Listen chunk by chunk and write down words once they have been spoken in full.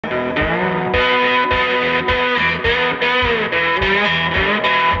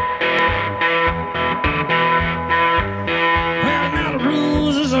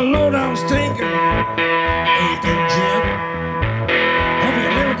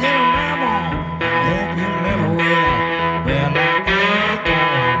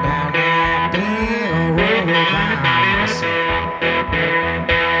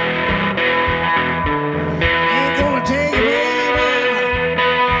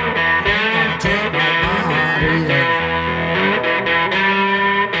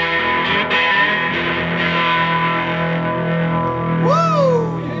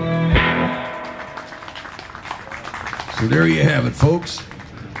So there you have it, folks.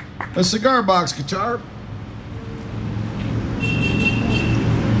 A cigar box guitar.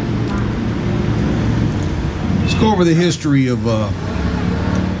 Let's go over the history of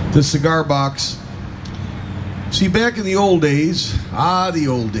the cigar box. See, back in the old days, the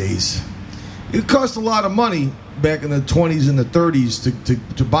old days, it cost a lot of money back in the 20s and the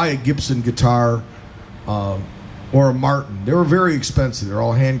 30s to buy a Gibson guitar or a Martin. They were very expensive. They're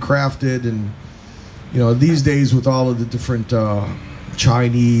all handcrafted, and you know, these days with all of the different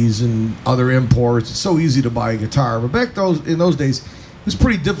Chinese and other imports, it's so easy to buy a guitar. But back in those days, it was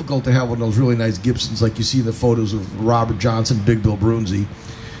pretty difficult to have one of those really nice Gibsons like you see in the photos of Robert Johnson, Big Bill Brunzi.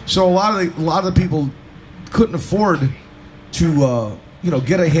 So a lot of the people couldn't afford to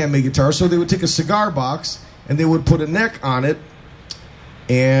get a handmade guitar, so they would take a cigar box and they would put a neck on it,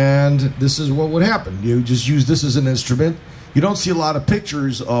 and this is what would happen. You just use this as an instrument. You don't see a lot of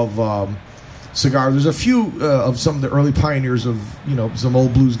pictures of cigar. There's a few of some of the early pioneers of some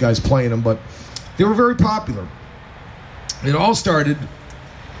old blues guys playing them, but they were very popular. It all started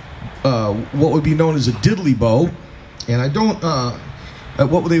what would be known as a diddley bow, and I don't.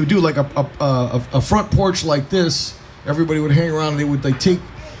 What they would do, like a front porch like this, everybody would hang around. And they'd take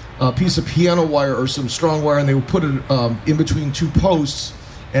a piece of piano wire or some strong wire, and they would put it in between two posts,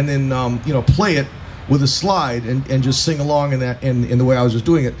 and then play it with a slide and just sing along in the way I was just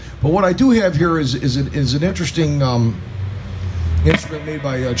doing it. But what I do have here is an interesting instrument made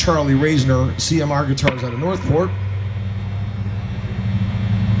by Charlie Reisner, CMR Guitars out of Northport.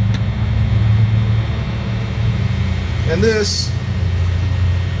 And this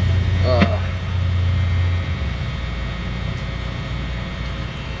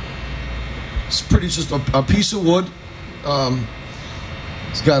it's pretty just a piece of wood.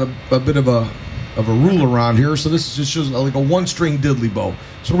 It's got a bit of a ruler around here, so this just shows like a one-string diddley bow.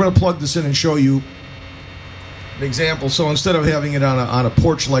 So we're going to plug this in and show you an example. So instead of having it on a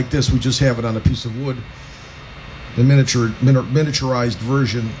porch like this, we just have it on a piece of wood, the miniaturized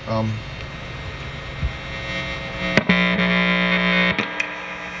version.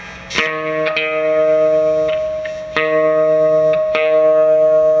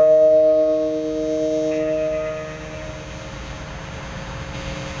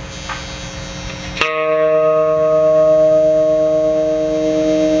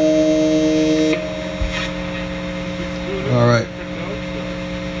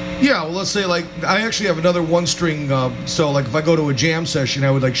 Let's say, like, I actually have another one-string, so like if I go to a jam session, I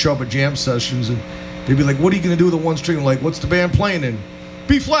would like show up at jam sessions and they'd be like, what are you going to do with the one string? I'm like, what's the band playing in?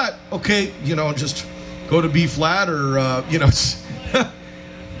 B flat. Okay, just go to B flat, or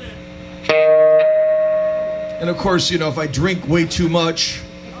and of course, if I drink way too much,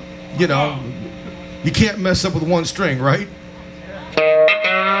 you can't mess up with one string, right?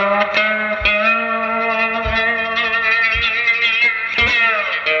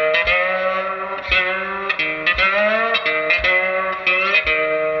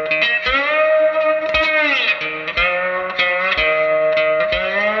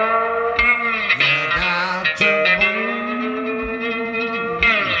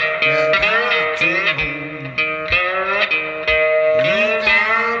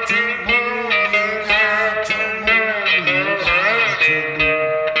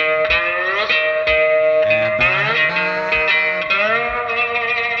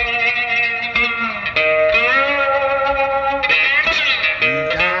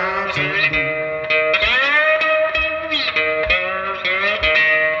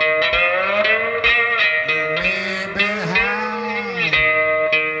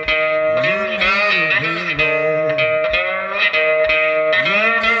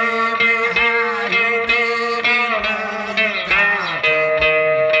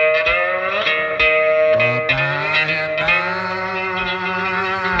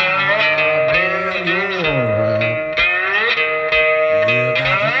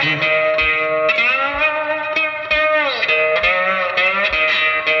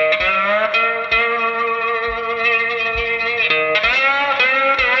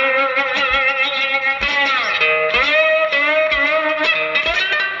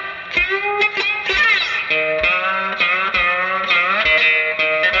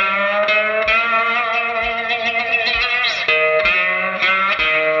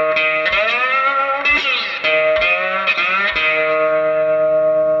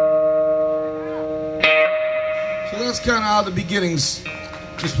 Kind of how the beginnings,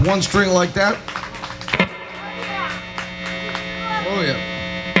 just one string like that. Oh yeah.